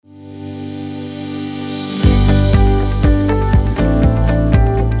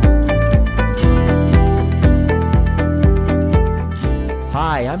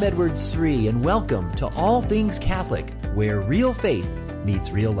I'm Edward Sri, and welcome to All Things Catholic, where real faith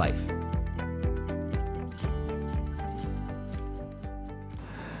meets real life.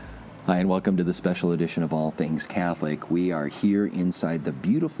 Hi, and welcome to the special edition of All Things Catholic. We are here inside the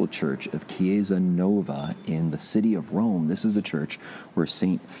beautiful church of Chiesa Nova in the city of Rome. This is the church where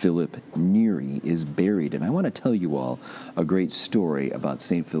St. Philip Neri is buried. And I want to tell you all a great story about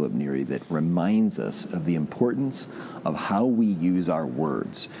St. Philip Neri that reminds us of the importance of how we use our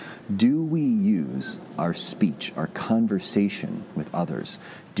words. Do we use our speech, our conversation with others?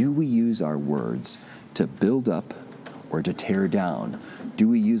 Do we use our words to build up or to tear down? Do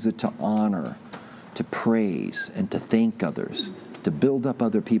we use it to honor, to praise, and to thank others, to build up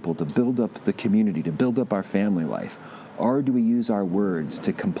other people, to build up the community, to build up our family life? Or do we use our words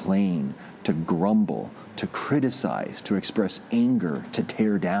to complain, to grumble, to criticize, to express anger, to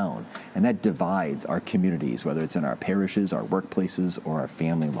tear down? And that divides our communities, whether it's in our parishes, our workplaces, or our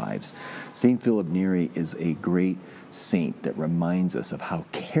family lives. St. Philip Neri is a great saint that reminds us of how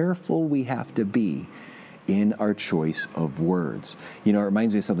careful we have to be in our choice of words. You know, it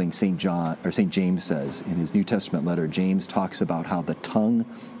reminds me of something St. James says in his New Testament letter. James talks about how the tongue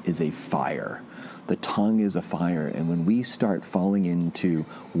is a fire. The tongue is a fire, and when we start falling into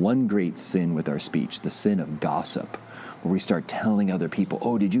one great sin with our speech, the sin of gossip, where we start telling other people,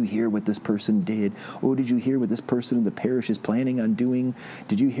 oh, did you hear what this person did? Oh, did you hear what this person in the parish is planning on doing?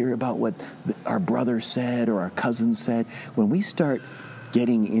 Did you hear about what our brother said or our cousin said? When we start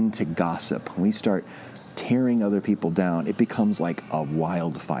getting into gossip, when we start tearing other people down, it becomes like a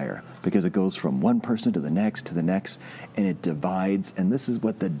wildfire because it goes from one person to the next, and it divides. And this is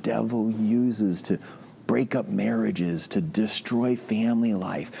what the devil uses to break up marriages, to destroy family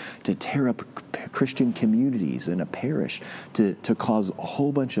life, to tear up Christian communities in a parish, to cause a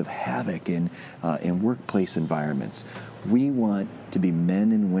whole bunch of havoc in workplace environments. We want to be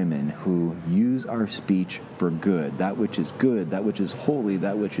men and women who use our speech for good, that which is good, that which is holy,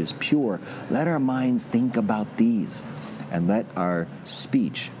 that which is pure. Let our minds think about these, and let our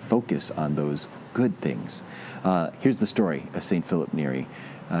speech focus on those good things. Here's the story of St. Philip Neri.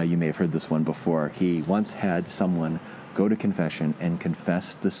 You may have heard this one before. He once had someone go to confession and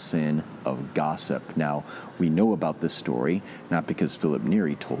confess the sin of gossip. Now, we know about this story, not because Philip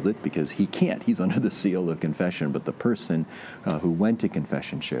Neri told it, because he can't. He's under the seal of confession, but the person who went to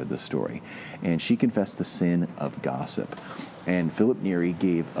confession shared the story. And she confessed the sin of gossip. And Philip Neri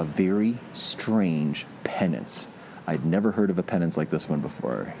gave a very strange penance. I'd never heard of a penance like this one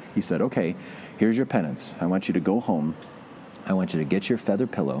before. He said, okay, here's your penance. I want you to go home. I want you to get your feather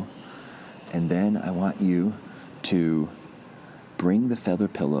pillow, and then I want you to bring the feather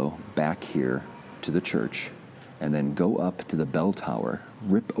pillow back here to the church, and then go up to the bell tower,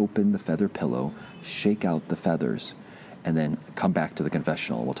 rip open the feather pillow, shake out the feathers, and then come back to the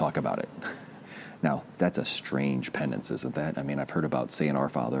confessional. We'll talk about it. Now, that's a strange penance, isn't that? I mean, I've heard about saying Our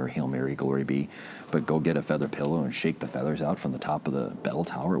Father, Hail Mary, Glory be, but go get a feather pillow and shake the feathers out from the top of the bell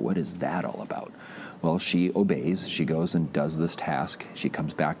tower. What is that all about? Well, she obeys. She goes and does this task. She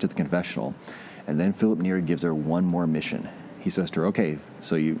comes back to the confessional, and then Philip Neri gives her one more mission. He says to her, okay,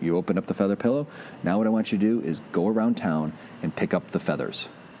 so you open up the feather pillow. Now what I want you to do is go around town and pick up the feathers.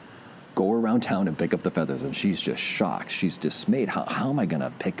 Go around town and pick up the feathers. And she's just shocked. She's dismayed. How am I going to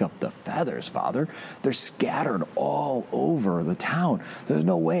pick up the feathers, Father? They're scattered all over the town. There's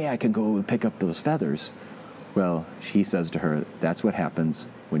no way I can go and pick up those feathers. Well, he says to her, that's what happens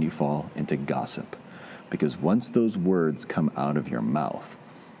when you fall into gossip. Because once those words come out of your mouth,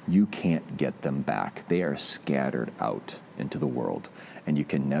 you can't get them back. They are scattered out into the world, and you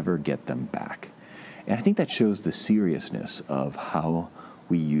can never get them back. And I think that shows the seriousness of how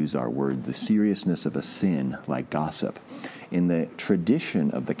we use our words, the seriousness of a sin like gossip. In the tradition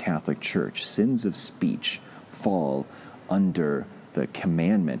of the Catholic Church, sins of speech fall under the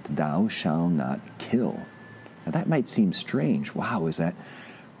commandment, thou shalt not kill. Now that might seem strange. Wow, is that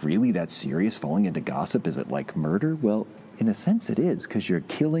really that serious, falling into gossip? Is it like murder? Well, in a sense it is, because you're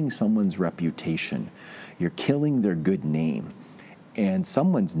killing someone's reputation. You're killing their good name. And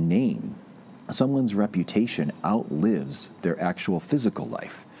someone's name, someone's reputation outlives their actual physical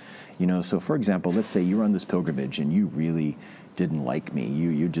life. You know, so for example, let's say you were on this pilgrimage and you really didn't like me.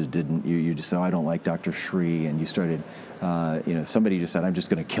 You just said, oh, I don't like Dr. Sri, and you started, somebody just said, I'm just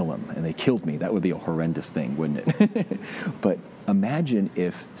going to kill him, and they killed me. That would be a horrendous thing, wouldn't it? But imagine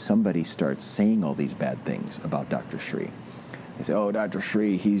if somebody starts saying all these bad things about Dr. Sri. They say, oh, Dr.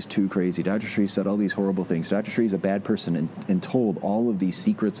 Sri, he's too crazy. Dr. Sri said all these horrible things. Dr. Sri's a bad person, and told all of these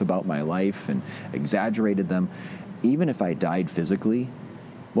secrets about my life and exaggerated them. Even if I died physically,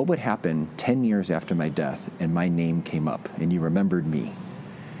 what would happen 10 years after my death and my name came up and you remembered me?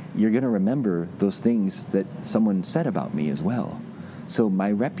 you're going to remember those things that someone said about me as well. So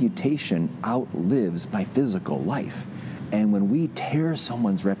my reputation outlives my physical life. And when we tear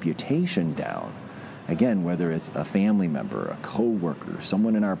someone's reputation down, again, whether it's a family member, a co-worker,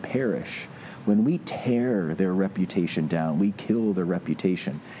 someone in our parish, when we tear their reputation down, we kill their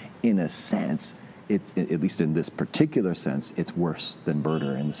reputation. In a sense, it's, at least in this particular sense, it's worse than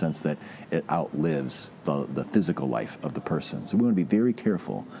murder in the sense that it outlives the physical life of the person. So we want to be very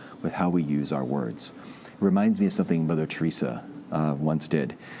careful with how we use our words. It reminds me of something Mother Teresa once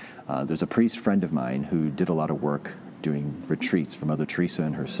did. There's a priest friend of mine who did a lot of work doing retreats for Mother Teresa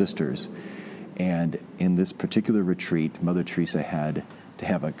and her sisters. And in this particular retreat, Mother Teresa had to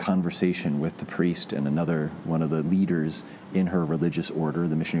have a conversation with the priest and one of the leaders in her religious order,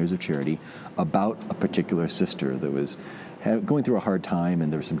 the Missionaries of Charity, about a particular sister that was going through a hard time,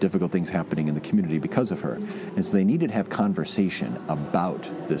 and there were some difficult things happening in the community because of her. And so they needed to have conversation about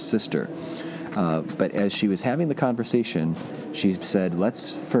this sister. But as she was having the conversation, she said,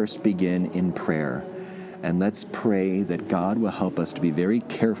 let's first begin in prayer. And let's pray that God will help us to be very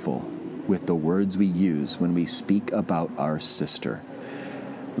careful with the words we use when we speak about our sister.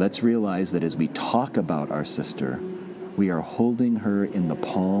 Let's realize that as we talk about our sister, we are holding her in the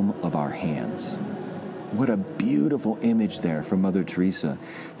palm of our hands. What a beautiful image there from Mother Teresa,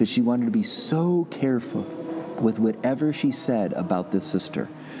 that she wanted to be so careful with whatever she said about this sister,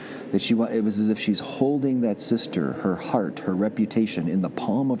 that it was as if she's holding that sister, her heart, her reputation in the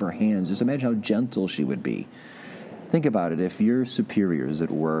palm of her hands. Just imagine how gentle she would be. Think about it. If your superiors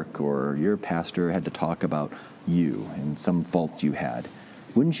at work or your pastor had to talk about you and some fault you had,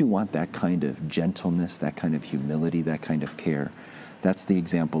 wouldn't you want that kind of gentleness, that kind of humility, that kind of care? That's the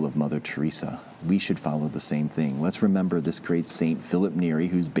example of Mother Teresa. We should follow the same thing. Let's remember this great Saint Philip Neri,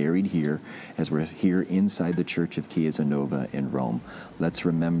 who's buried here as we're here inside the Church of Chiesa Nova in Rome. Let's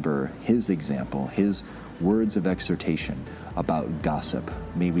remember his example, his words of exhortation about gossip.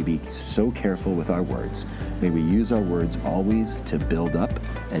 May we be so careful with our words. May we use our words always to build up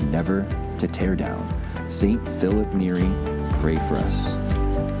and never to tear down. Saint Philip Neri, pray for us.